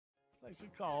She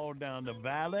called down to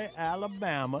Valley,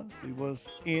 Alabama. She was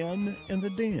in the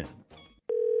den.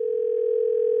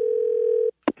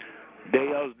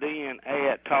 Dale's Den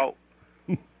ad talk.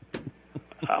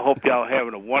 I hope y'all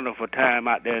having a wonderful time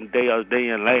out there in Dale's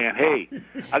Den land. Hey,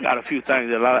 I got a few things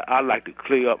that I'd like to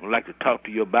clear up and like to talk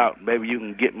to you about. Maybe you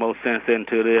can get more sense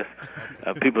into this.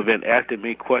 People have been asking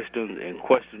me questions and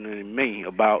questioning me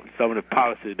about some of the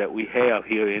policies that we have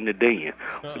here in the Den.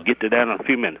 We'll get to that in a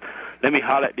few minutes. Let me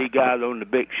holler at these guys on the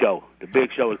Big Show. The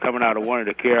Big Show is coming out of one of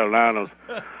the Carolinas.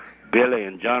 Billy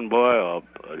and John Boy, or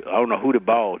I don't know who the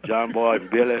ball, John Boy and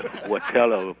Billy,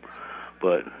 whatever.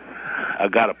 But I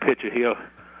got a picture here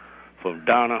from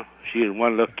Donna. She is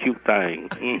one little cute thing.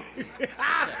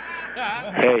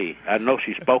 Hey, I know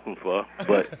she's spoken for,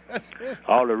 but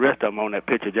all the rest of them on that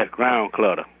picture just ground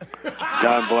clutter.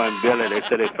 John Boy and Billy, they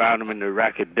said they found them in the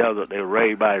Iraqi desert. They were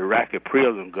raised by Iraqi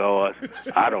prison guards.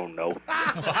 I don't know.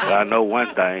 But I know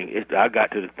one thing. I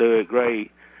got to the third grade.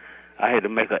 I had to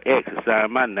make an X to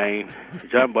sign my name.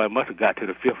 John Boy must have got to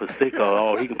the fifth or sixth, or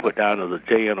all he can put down is a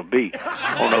J and a B.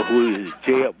 I don't know who is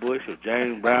Jeb Bush or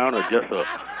James Brown or just a...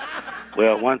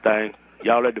 Well, one thing,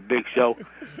 y'all at the Big Show,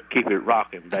 keep it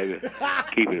rocking, baby.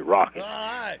 Keep it rocking. All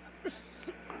right.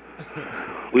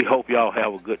 We hope y'all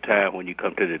have a good time when you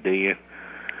come to the den.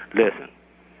 Listen,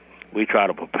 we try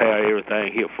to prepare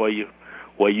everything here for you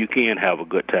where you can have a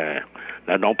good time.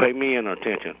 Now, don't pay me any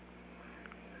attention.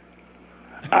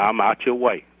 I'm out your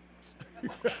way.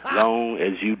 Long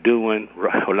as you doing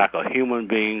like a human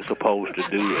being supposed to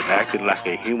do and acting like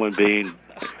a human being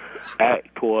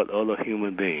act toward other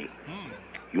human beings.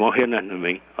 You won't hear nothing to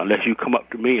me unless you come up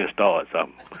to me and start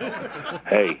something.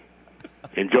 Hey,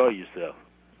 enjoy yourself.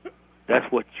 That's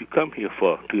what you come here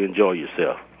for, to enjoy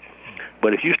yourself.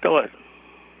 But if you start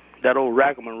that old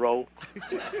ragamuffin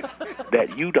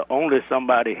that you the only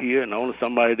somebody here and the only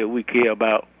somebody that we care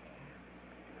about,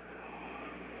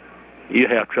 you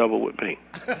have trouble with me.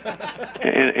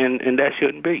 And that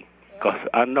shouldn't be. Because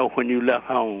I know when you left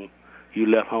home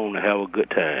to have a good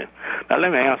time. Now,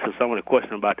 let me answer some of the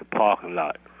questions about the parking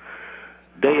lot.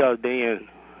 They are then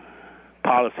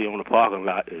policy on the parking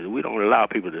lot is we don't allow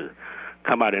people to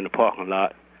come out in the parking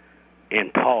lot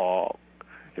and park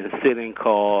and sit in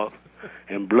cars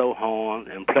and blow horns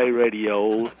and play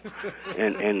radios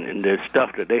and the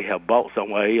stuff that they have bought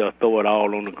somewhere, they'll throw it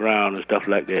all on the ground and stuff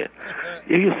like that.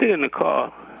 If you sit in the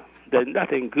car, there's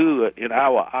nothing good in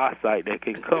our eyesight that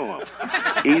can come.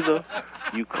 Either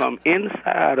you come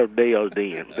inside of Dale's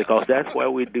Den, because that's where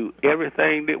we do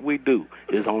everything that we do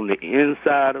is on the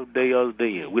inside of Dale's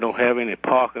Den. We don't have any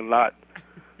parking lot,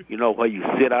 where you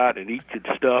sit out and eat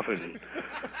your stuff, and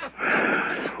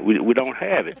we don't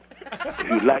have it. If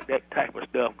you like that type of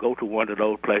stuff, go to one of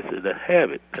those places that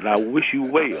have it, and I wish you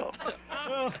well.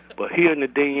 But here in the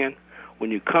Den, when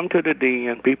you come to the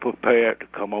den, be prepared to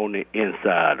come on the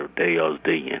inside of Dale's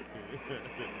Den.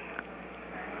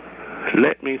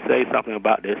 Let me say something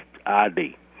about this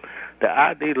ID. The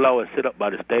ID law is set up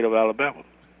by the state of Alabama.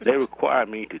 They require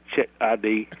me to check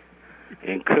ID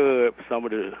and curb some of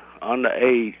the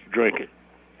underage drinking,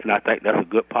 and I think that's a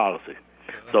good policy.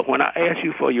 So when I ask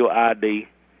you for your ID,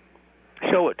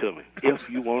 show it to me if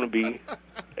you want to be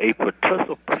a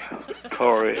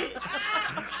participatory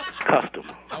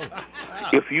customer.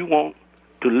 If you want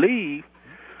to leave,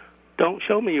 don't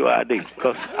show me your ID,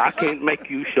 because I can't make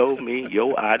you show me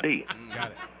your ID.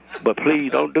 But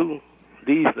please don't do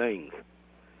these things.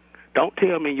 Don't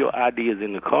tell me your ID is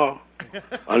in the car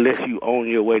unless you on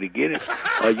your way to get it,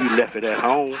 or you left it at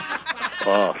home,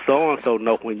 or so-and-so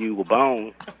know when you were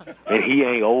born, and he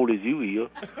ain't old as you is.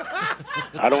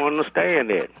 I don't understand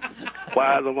that.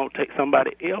 Why am I going to take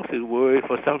somebody else's word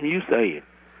for something you saying?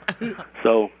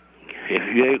 So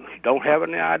if you don't have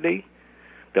any ID,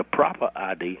 the proper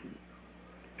ID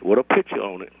with a picture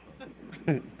on it,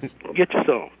 get you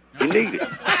some. You need it.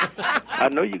 I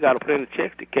know you got plenty of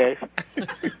checks to cash.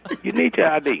 You need your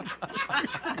ID.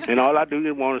 And all I do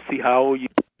is want to see how old you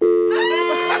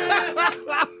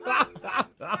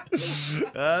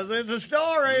It's a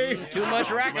story. Too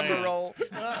much rack-a-roll.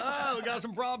 We got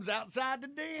some problems outside the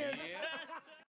den.